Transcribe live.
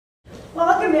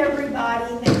welcome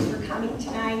everybody. Thanks for coming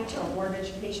tonight to our Board of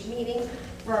Education meeting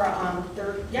for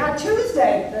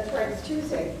Tuesday. That's right, it's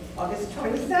Tuesday, August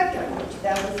 22nd,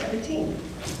 2017.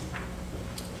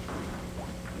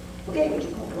 Okay, would you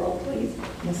call the roll, please?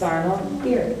 Ms. Arnold?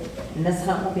 Here. Ms.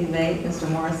 Hunt will be late. Mr.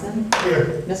 Morrison?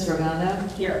 Here. Ms.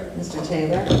 Regano? Here. Mr.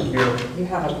 Taylor? Here. You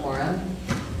have a quorum.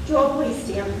 Joel, please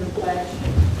stand for the pledge.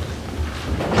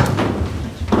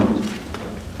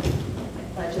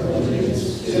 Pledge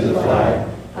allegiance to the flag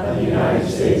of the United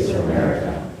States of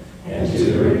America and to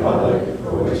the republic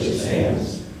for which it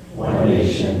stands, one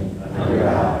nation, under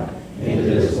God,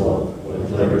 indivisible,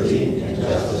 with liberty and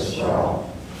justice for all.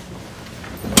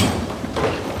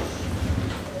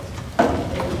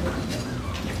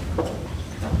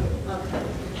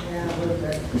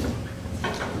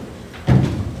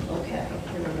 Okay,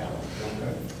 here we go.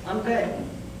 I'm good.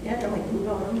 Yeah, don't make me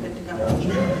go. I'm good to go.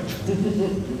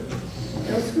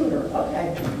 No scooter.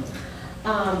 Okay.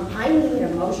 I need a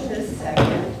motion and a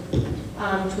second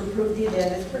to approve the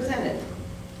agenda as presented.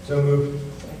 So moved.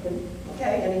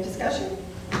 Okay, any discussion?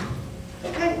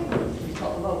 Okay, we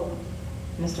call the vote.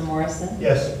 Mr. Morrison?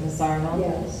 Yes. Ms. Arnold?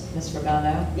 Yes. Ms.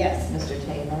 Regano? Yes. Mr.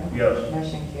 Taylor? Yes.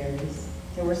 Motion carries.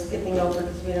 So we're skipping over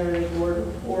because we don't have any board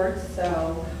reports.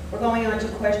 So we're going on to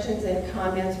questions and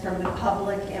comments from the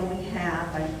public, and we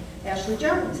have Ashley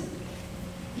Jones.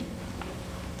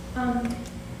 Okay.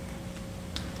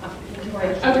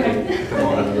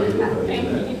 Thank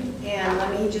you. And let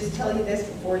me just tell you this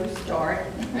before you start.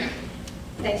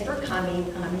 Thanks for coming.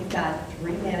 You've got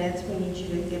 3 minutes. We need you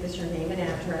to give us your name and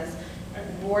address. The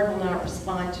board will not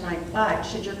respond tonight, but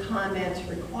should your comments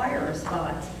require a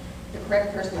response, the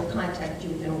correct person will contact you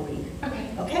within a week.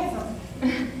 Okay. Okay?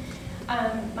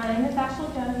 My name is Ashley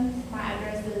Jones. My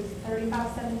address is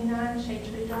 3579 Shade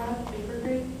Tree Drive,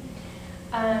 Beavercreek.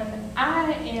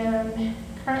 I am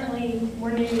currently,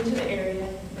 we're new to the area.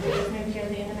 We just moved here at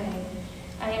the end of May.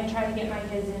 I am trying to get my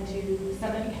kids into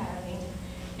Summit Academy.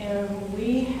 And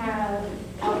we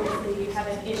obviously have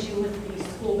an issue with the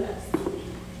school bus.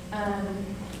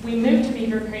 We moved to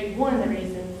Beavercreek. One of the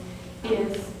reasons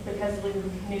is because we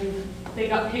knew they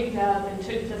got picked up and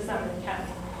took to Summit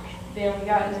Academy. Then we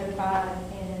got notified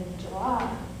in July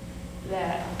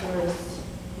that there was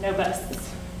no buses.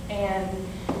 And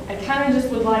I kind of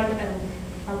just would like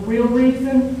a real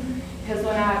reason, because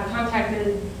when I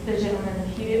contacted the gentleman,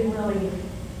 he didn't really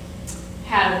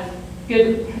have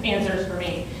good answers for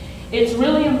me. It's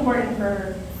really important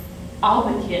for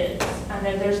all the kids. I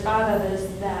know there's 5 of us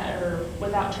that are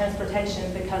without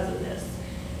transportation because of this.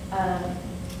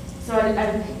 So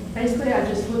I basically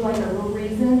just would like a real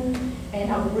reason,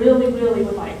 and I really, really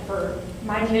would like for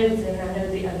my kids, and I know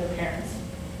the other parents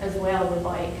as well, would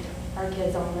like our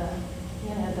kids on the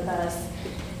bus.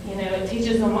 It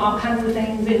teaches them all kinds of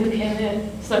things,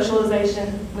 independent, socialization,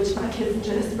 which my kids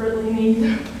desperately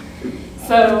need.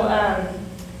 So,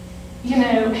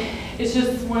 it's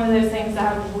just one of those things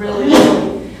I really,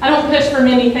 I don't push for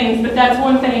many things, but that's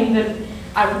one thing that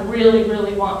I really,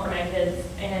 really want for my kids.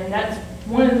 And that's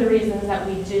one of the reasons that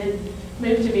we did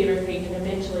move to Beavercreek, and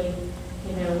eventually,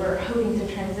 we're hoping to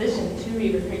transition to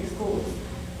Beavercreek schools.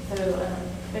 So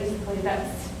basically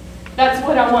that's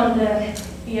what I wanted to,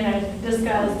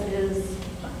 discuss is,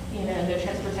 the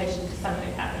transportation to Summit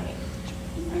Academy.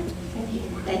 Thank you.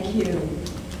 Thank you.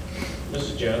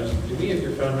 Mrs. Jones, do we have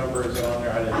your phone number? Is it on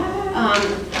there? I didn't.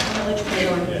 I'll let you put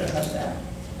on Yeah. discuss that.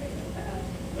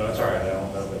 No, it's all right. I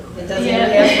don't know. It doesn't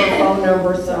ask for a phone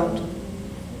number, so.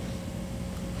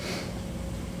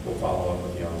 We'll follow up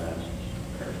with you on that.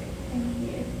 Perfect.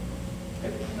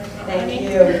 Thank you.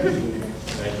 Thank you.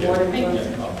 Thank you. Morning, Yeah,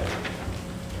 folks. I'll take it.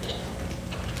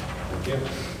 Thank you.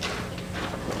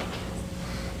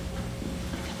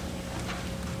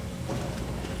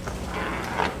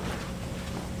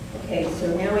 Okay, so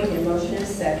now we need a motion and a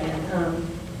second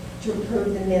to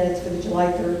approve the minutes for the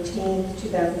July 13th,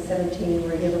 2017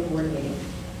 regular board meeting.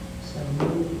 So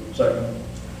moved. Second.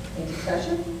 Any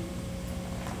discussion?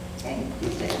 Okay,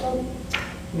 please take a vote.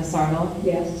 Ms. Arnold?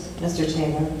 Yes. Mr.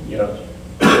 Taylor? Yes.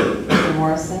 Mr.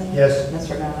 Morrison? Yes. Ms.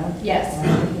 Regano? Yes.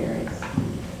 Motion carries.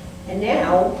 And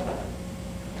now,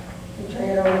 we turn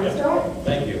it over to Mr. Arnold.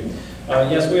 Thank you.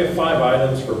 Yes, we have 5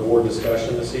 items for board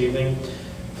discussion this evening.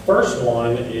 The first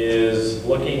one is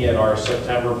looking at our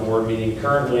September board meeting.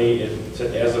 Currently,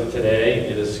 as of today,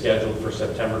 it is scheduled for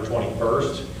September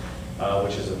 21st,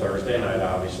 which is a Thursday night,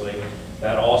 obviously.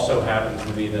 That also happens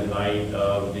to be the night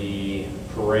of the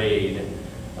parade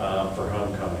for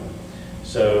homecoming.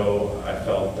 So I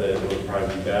felt that it would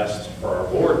probably be best for our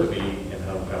board to be in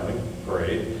homecoming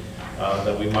parade,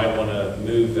 that we might want to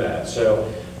move that. So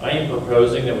I am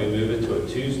proposing that we move it to a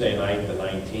Tuesday night, the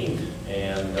 19th,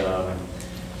 and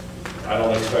I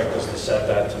don't expect us to set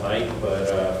that tonight,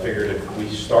 but figured if we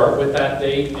start with that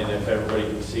date, and if everybody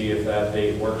can see if that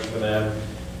date works for them,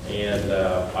 and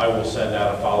I will send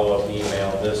out a follow-up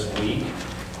email this week,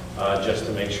 just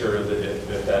to make sure that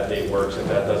if that date works. If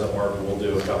that doesn't work, we'll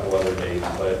do a couple other dates,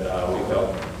 but we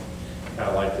felt kind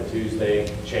of like the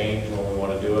Tuesday change when we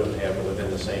want to do it and have it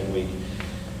within the same week.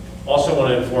 Also want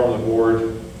to inform the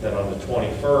board that on the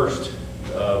 21st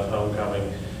of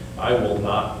homecoming, I will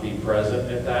not be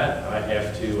present at that. I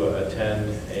have to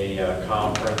attend a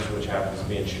conference which happens to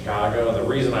be in Chicago. And the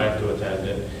reason I have to attend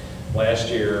it, last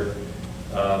year,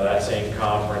 that same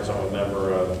conference, I'm a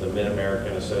member of the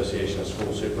Mid-American Association of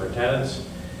School Superintendents.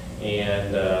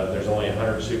 And there's only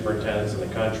 100 superintendents in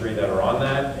the country that are on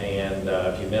that. And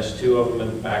if you miss 2 of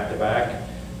them back to back,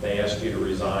 they ask you to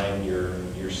resign your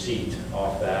seat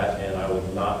off that. And I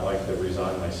would not like to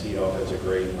resign my seat off. It's a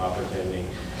great opportunity.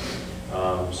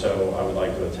 So I would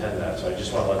like to attend that. So I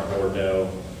just want to let the board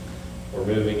know we're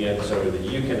moving it so that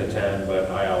you can attend, but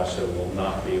I also will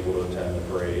not be able to attend the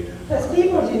parade. Because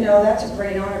people do know that's a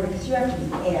great honor because you have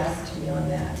to be asked to be on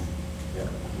that.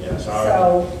 Yeah,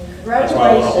 So that's why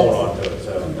I want to hold congratulations. on to it,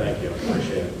 so thank you,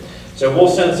 appreciate it. So we'll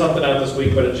send something out this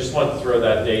week, but I just wanted to throw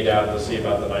that date out to see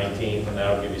about the 19th, and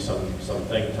that'll give you some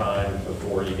think time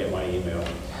before you get my email.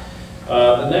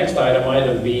 The next item,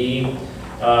 item B,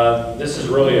 this is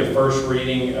really a first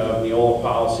reading of Neola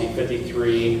Policy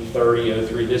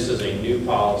 533003. This is a new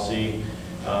policy.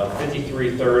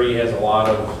 5330 has a lot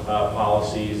of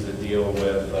policies that deal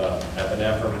with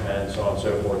epinephrine pens, so on and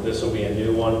so forth. This will be a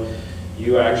new one.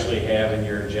 You actually have in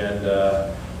your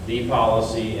agenda the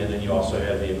policy, and then you also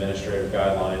have the administrative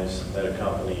guidelines that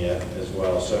accompany it as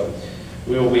well. So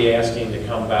we will be asking to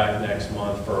come back next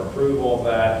month for approval of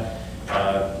that.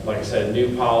 Like I said,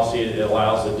 new policy, it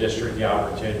allows the district the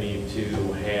opportunity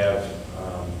to have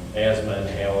asthma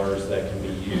inhalers that can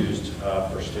be used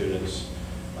for students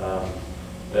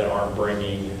that aren't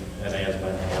bringing an asthma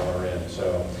inhaler in.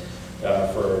 So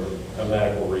for a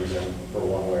medical reason, for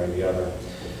one way or the other.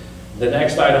 The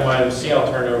next item C, I'll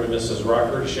turn it over to Mrs.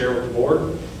 Rucker to share with the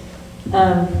board.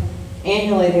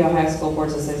 Annually, the Ohio School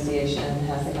Boards Association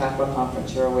has a capital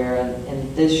conference, you're aware,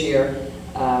 and this year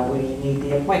we need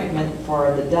the appointment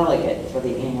for the delegate for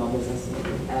the annual business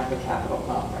meeting at the capital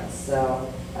conference. So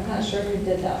I'm not sure who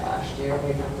did that last year.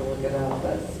 We have to look it up.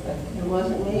 But It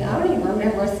wasn't me. I don't even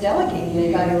remember us delegating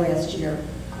anybody last year.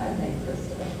 I think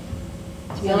Krista.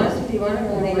 To be honest with you, I don't I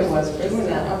think remember it was doing Krista.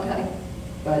 that. Okay.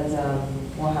 But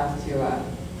we'll have to,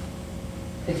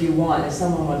 if you want, if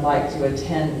someone would like to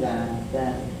attend that,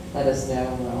 then let us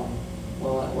know.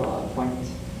 We'll appoint.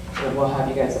 We'll have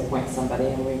you guys appoint somebody,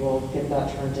 and we will get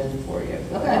that turned in for you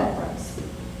for the Okay. conference.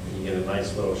 You get a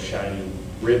nice little shiny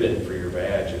ribbon for your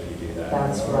badge if you do that.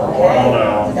 That's Okay.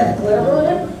 right. Does that have glitter on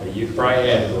it? You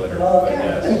probably add glitter, Okay. I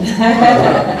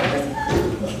guess.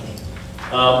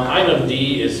 Item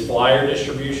D is flyer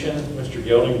distribution. Mr.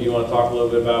 Gilding, do you want to talk a little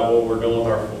bit about what we're doing,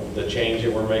 the change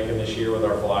that we're making this year with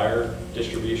our flyer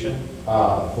distribution?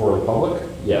 For the public?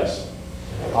 Yes.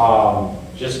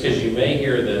 Just because you may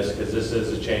hear this, because this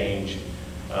is a change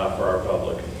for our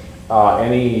public.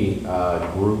 Any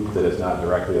group that is not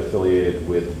directly affiliated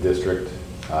with the district,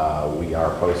 we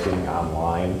are posting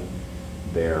online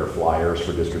their flyers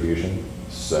for distribution.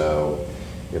 So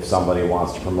if somebody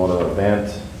wants to promote an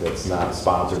event that's not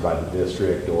sponsored by the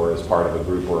district or is part of a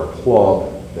group or a club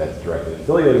that's directly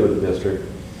affiliated with the district,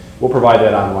 we'll provide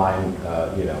that online,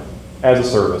 as a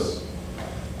service.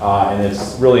 And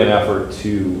it's really an effort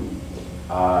to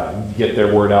get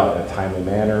their word out in a timely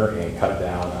manner and cut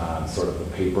down on sort of the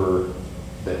paper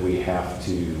that we have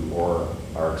to or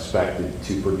are expected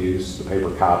to produce, the paper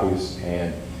copies,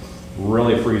 and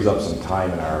really frees up some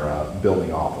time in our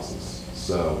building offices.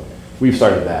 So we've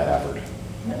started that effort.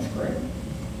 That's great.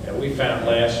 And we found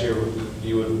last year,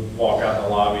 you would walk out in the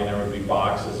lobby and there would be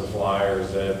boxes of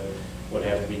flyers that would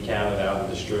have to be counted out and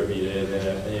distributed,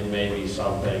 and it may be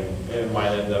something, it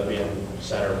might end up being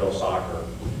Centerville soccer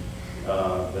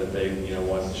that they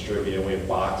want distributed. We have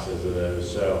boxes of those.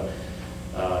 So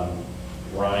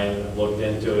Ryan looked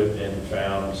into it and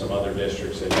found some other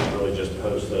districts that really just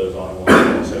post those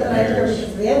online. So But I hear, parents,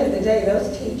 because at the end of the day,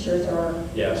 those teachers are,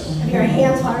 yes. their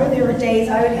hands higher. There were days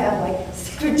I would have like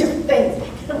 6 different things.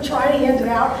 I'm trying to hand it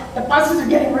out. The buses are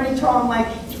getting ready to, I'm like,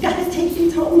 you guys take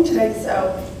these home today.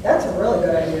 So that's a really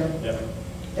good idea. Yep.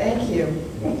 Thank you.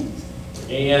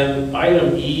 And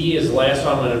item E is the last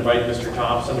one. I'm going to invite Mr.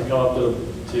 Thompson to come up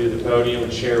to the podium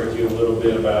and share with you a little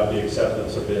bit about the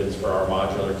acceptance of bids for our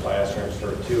modular classrooms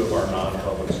for 2 of our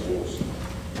non-public schools.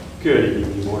 Good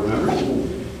evening, board members.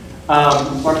 It's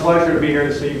our pleasure to be here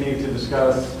this evening to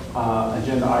discuss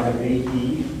agenda item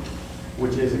 8E.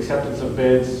 which is acceptance of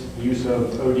bids, use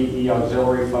of ODE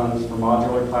auxiliary funds for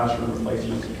modular classroom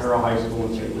replacements at Carroll High School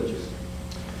in St. Lucie.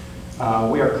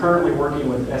 We are currently working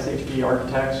with SHP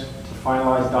Architects to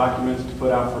finalize documents to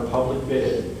put out for public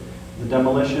bid the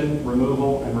demolition,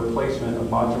 removal, and replacement of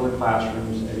modular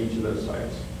classrooms at each of those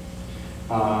sites.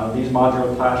 These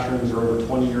modular classrooms are over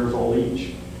 20 years old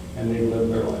each, and they've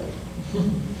lived their life.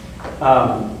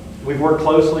 We've worked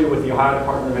closely with the Ohio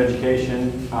Department of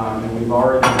Education, and we've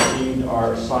already received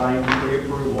our signed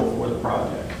pre-approval for the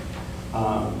project.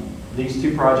 These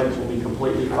two projects will be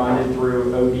completely funded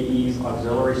through ODE's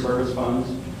auxiliary service funds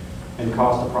and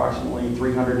cost approximately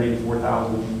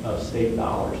 $384,000 of state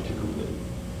dollars to complete.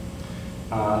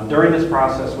 During this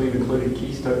process, we've included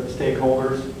key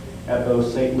stakeholders at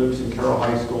both St. Luke's and Carroll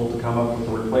High School to come up with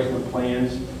the replacement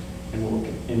plans,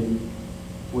 and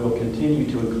we'll continue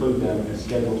to include them as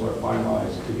schedules are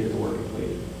finalized to get the work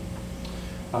completed.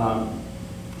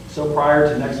 So prior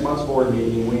to next month's board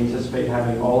meeting, we anticipate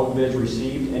having all of the bids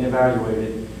received and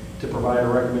evaluated to provide a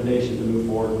recommendation to move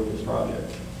forward with this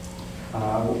project.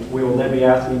 We will then be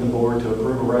asking the board to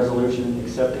approve a resolution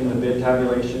accepting the bid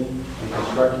tabulation and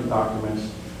construction documents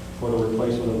for the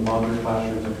replacement of the modular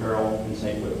classrooms at Carroll and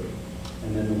St. Luke,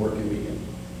 and then the work can begin.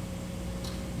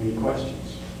 Any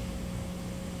questions?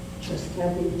 Just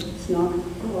Kathy, it's not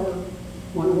for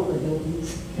one of our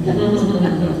buildings.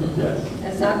 Yes.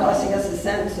 It's not costing us a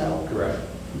cent, so Correct.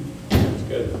 That's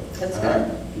good. that's All right.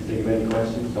 good. If you think of any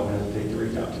questions, don't hesitate to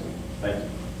reach out to me. Thank you.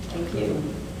 Thank you.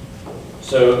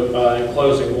 So in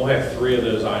closing, we'll have 3 of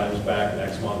those items back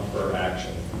next month for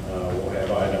action. We'll have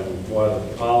item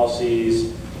 1,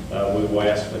 policies. We will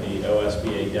ask for the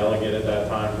OSBA delegate at that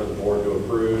time for the board to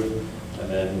approve, and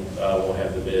then we'll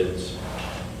have the bids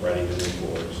ready to move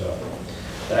forward. So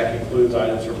that concludes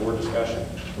items for board discussion.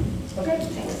 Okay,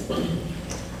 thanks.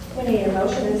 We need a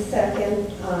motion and second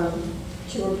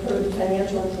to approve the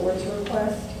financial reports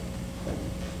request.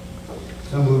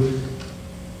 So moved.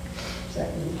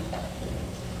 Second.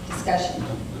 Discussion.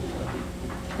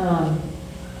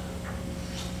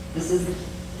 This is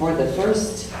for the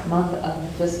first month of the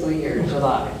fiscal year,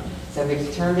 July. So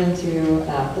we've turned into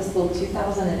fiscal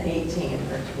 2018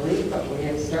 virtually, but we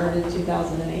have started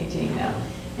 2018 now.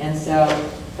 And so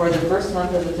for the first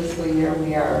month of the fiscal year,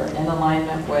 we are in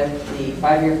alignment with the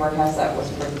 5-year forecast that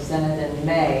was presented in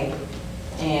May.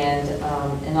 And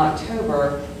in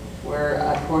October, we're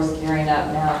of course gearing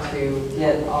up now to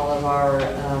get all of our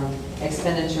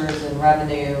expenditures and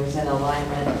revenues in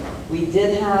alignment. We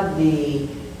did have the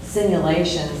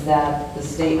simulations that the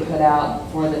state put out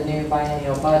for the new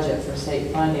biennial budget for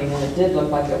state funding, and it did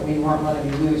look like that we weren't going to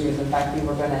be losers. In fact, we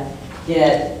were going to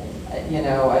get,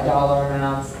 a dollar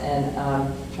amounts. And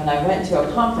when I went to a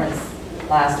conference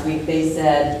last week, they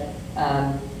said,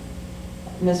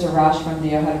 Mr. Rosh from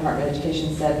the Ohio Department of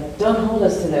Education said, don't hold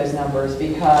us to those numbers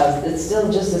because it's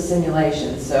still just a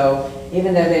simulation. So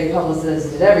even though they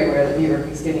publicized it everywhere that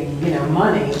Beavercreek's getting,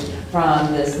 money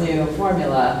from this new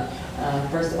formula,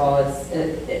 first of all,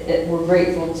 we're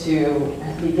grateful to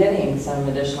be getting some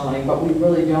additional money, but we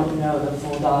really don't know the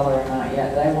full dollar amount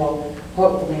yet. But I will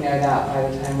hopefully know that by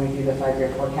the time we do the 5-year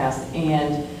forecast.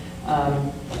 And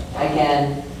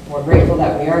again, we're grateful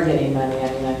that we are getting money.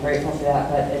 I mean, I'm grateful for that,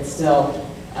 but it's still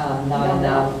not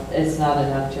enough. It's not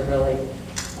enough to really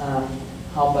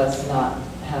help us not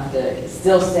have to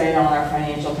still stay on our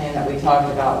financial plan that we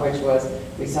talked about, which was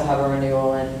we still have a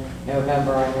renewal in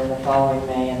November and then the following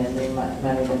May and then new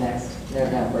money the next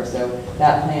November. So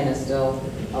that plan is still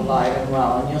alive and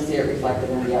well, and you'll see it reflected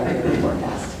in the October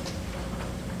forecast.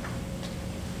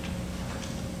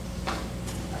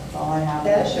 That's all I have.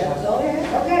 That's all I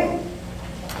have. Okay.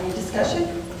 Any discussion?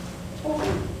 Let's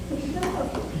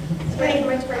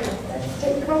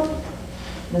take the vote.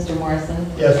 Mr.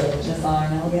 Morrison? Yes. Ms.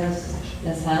 Arnold? Yes.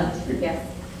 Ms. Hunt? Yes.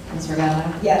 Ms.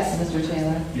 Regano? Yes. Mr.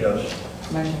 Taylor? Yes.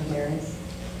 Motion carries.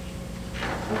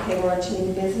 Okay, we're on to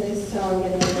new business, so I'm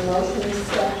going to make a motion and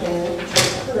second to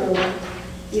approve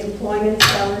the employment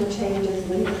salary changes,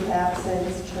 leave of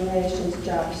absence, terminations,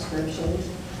 job descriptions,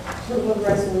 approval of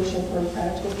resolution for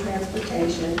practical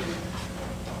transportation,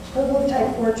 approval of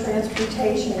type 4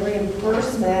 transportation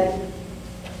reimbursement,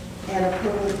 and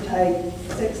approval of type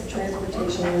 6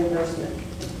 transportation reimbursement.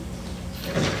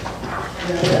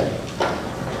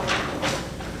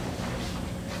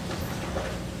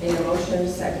 Need a motion and a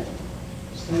second.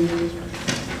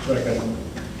 Second.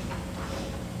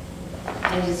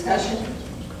 Any discussion?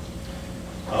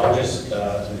 I'll just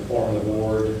inform the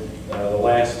board, the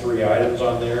last 3 items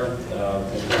on there,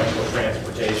 international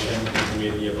transportation,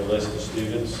 we have a list of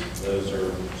students. Those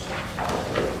are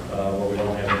where we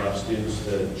don't have enough students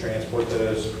to transport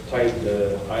those.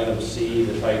 Item C,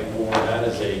 the type 4, that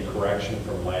is a correction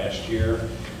from last year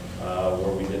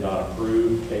where we did not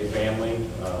approve a family.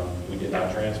 We did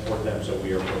not transport them, so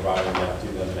we are providing that to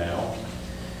them now.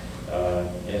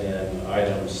 And then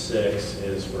item 6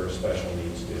 is for a special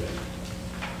needs student.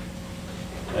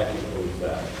 That concludes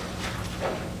that.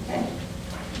 Okay.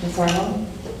 Ms. Arnold?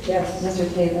 Yes. Mr.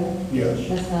 Taylor? Yes.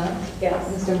 Ms. Hunt? Yes.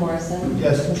 Mr. Morrison?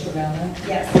 Yes. Mr. Bowman?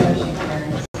 Yes. Motion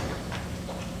carries.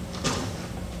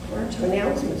 We're to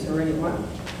announcements already, what?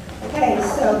 Okay,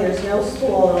 so there's no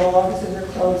school, and all offices are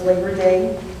closed Labor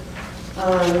Day,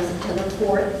 September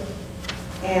 4th.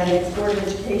 And next Board of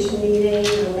Education meeting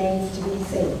remains to be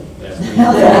seen. Yes,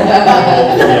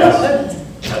 Yes.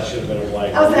 that should have been a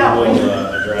blank. How's that We one?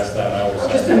 will address that. I will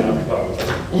send that out publicly.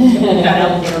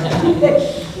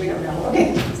 We don't know, okay.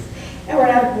 And we're going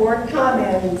to have board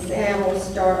comments, and we'll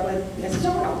start with Mr.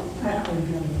 Arnold. I don't have any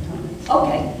comments.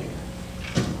 Okay.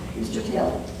 Mr.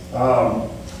 Taylor.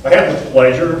 I had the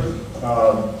pleasure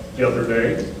the other day,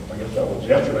 I guess that was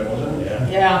yesterday, wasn't it? Yeah.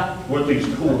 Yeah. With these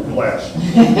cool glasses.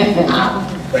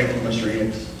 Thank you, Mr.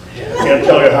 Ian. I can't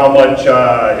tell you how much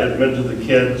it meant to the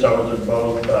kids. I was at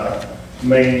both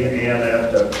Maine and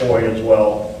at Coy as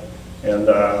well. And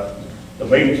the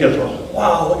Maine kids were like,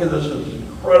 wow, look at this, it's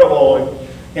incredible. I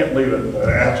can't believe it.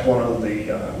 I asked one of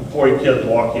the Coy kids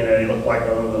walking in, he looked like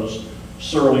one of those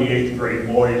surly 8th grade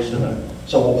boys. And I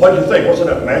said, well, what'd you think? Wasn't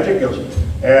that magic? He goes,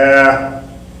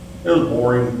 it was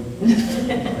boring. I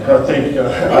think you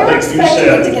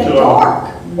said it to get to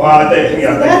dark. well, I think,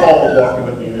 yeah, they called it walking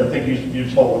with me. I think you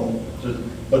told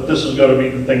them, but this is going to be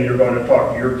the thing you're going to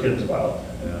talk to your kids about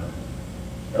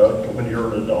when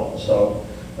you're an adult. So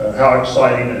how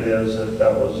exciting it is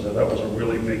that was a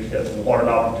really big hit, and what an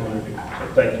opportunity. So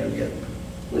thank you again.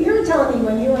 Well, you were telling me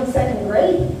when you were in 2nd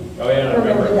grade. Oh, yeah, I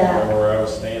Remember that. remember where I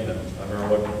was standing. I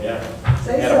remember looking, yeah.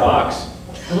 Say Had a so. box.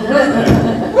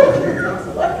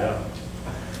 Yeah.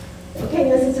 Okay,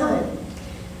 Mrs. Hunt.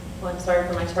 Well, I'm sorry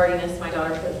for my tardiness. My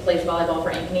daughter plays volleyball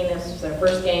for Ankeny. This was their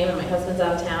first game, and my husband's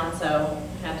out of town, so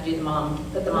I had to do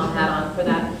put the mom hat on for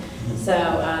that. So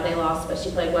they lost, but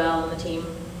she played well, and the team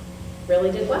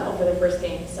really did well for their first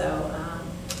game. So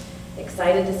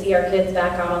excited to see our kids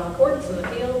back out on the courts and the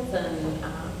fields, and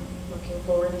looking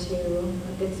forward to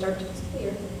a good start to the school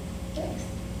year. Thanks.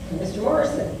 Mr.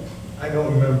 Morrison. I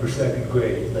don't remember 2nd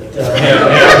grade, but I can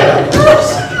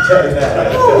tell you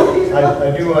that.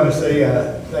 I do want to say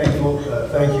thank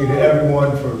you to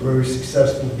everyone for a very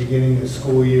successful beginning of the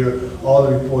school year. All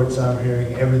the reports I'm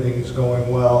hearing, everything is going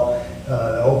well.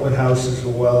 The open houses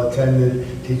were well attended.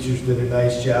 Teachers did a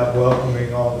nice job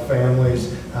welcoming all the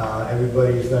families.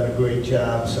 Everybody's done a great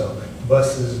job. So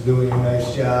buses doing a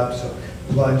nice job. So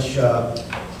lunch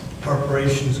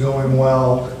preparation's going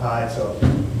well. It's a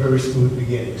very smooth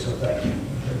beginning, so thank you.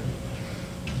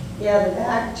 Yeah, the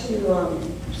back to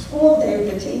school day with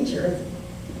the teachers.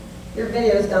 Your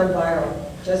video's gone viral.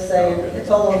 Just saying, it's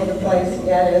all over the place.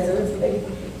 Yeah, it is. The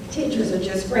teachers are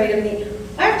just great. I mean,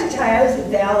 I have to tell you, I was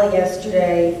in Valley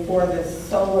yesterday for the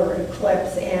solar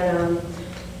eclipse, and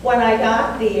when I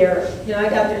got there, I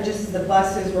got there just as the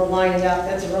buses were lining up.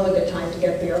 That's a really good time to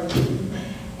get there.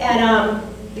 And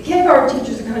the kindergarten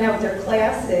teachers are coming out with their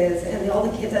classes, and all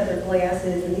the kids have their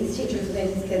glasses, and these teachers are saying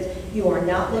to these kids, you are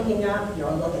not looking up,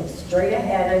 you're looking straight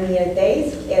ahead. I mean,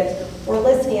 these kids were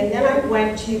listening, and then I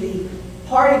went to the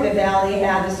party the Valley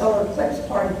had, the solar eclipse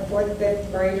party, 4th,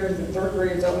 5th graders and 3rd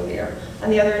graders over there on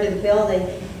the other end of the building.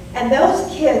 And those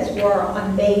kids were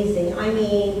amazing. I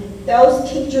mean, those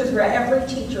teachers every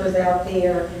teacher was out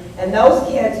there, and those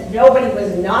kids, nobody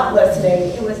was not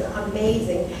listening. It was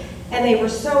amazing. And they were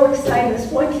so excited. This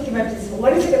one kid came up and said,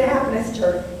 when is it going to happen? I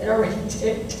said, it already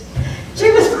did. She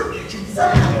was,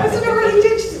 I said, it already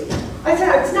did. I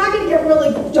said, it's not going to get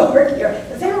really dark here.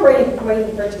 Because they were waiting for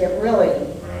it to get really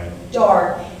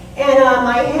dark. And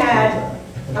I had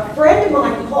a friend of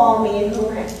mine call me who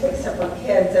picks up her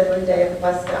kids every day at the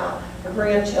bus stop, her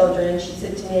grandchildren, and she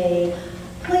said to me,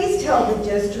 please tell the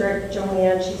district,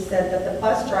 Joanne, she said, that the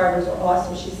bus drivers are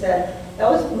awesome. She said,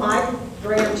 my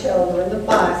grandchildren, the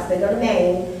bus, they go to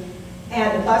Maine,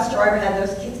 and the bus driver had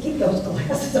those kids keep those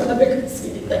glasses on, they couldn't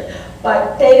see anything.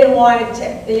 But they didn't want it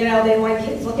to, they didn't want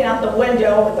kids looking out the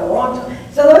window at the wrong time.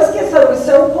 So those kids thought it was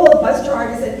so cool. The bus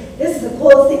driver said, this is the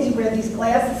coolest thing, you wear these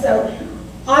glasses. So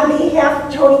on behalf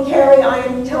of Tony Carey, I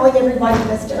am telling everybody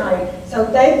this tonight. So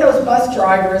thank those bus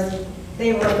drivers.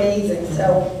 They were amazing.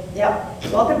 So, yep,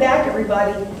 welcome back,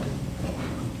 everybody.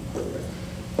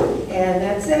 And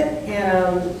that's it.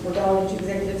 And we're going to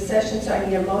executive session, so I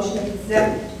need a motion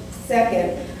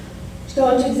second to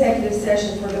go into executive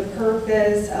session for the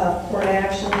purpose of court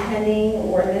action pending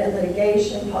or imminent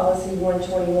litigation, policy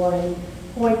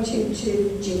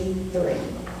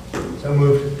 121.22G3. So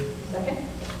moved. Second?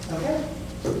 Okay.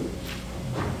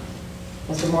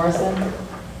 Mr. Morrison?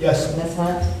 Yes. Ms.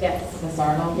 Hunt? Yes. Ms.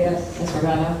 Arnold? Yes. Ms.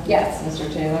 Regano? Yes.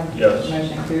 Mr. Taylor? Yes.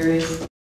 Motion carries.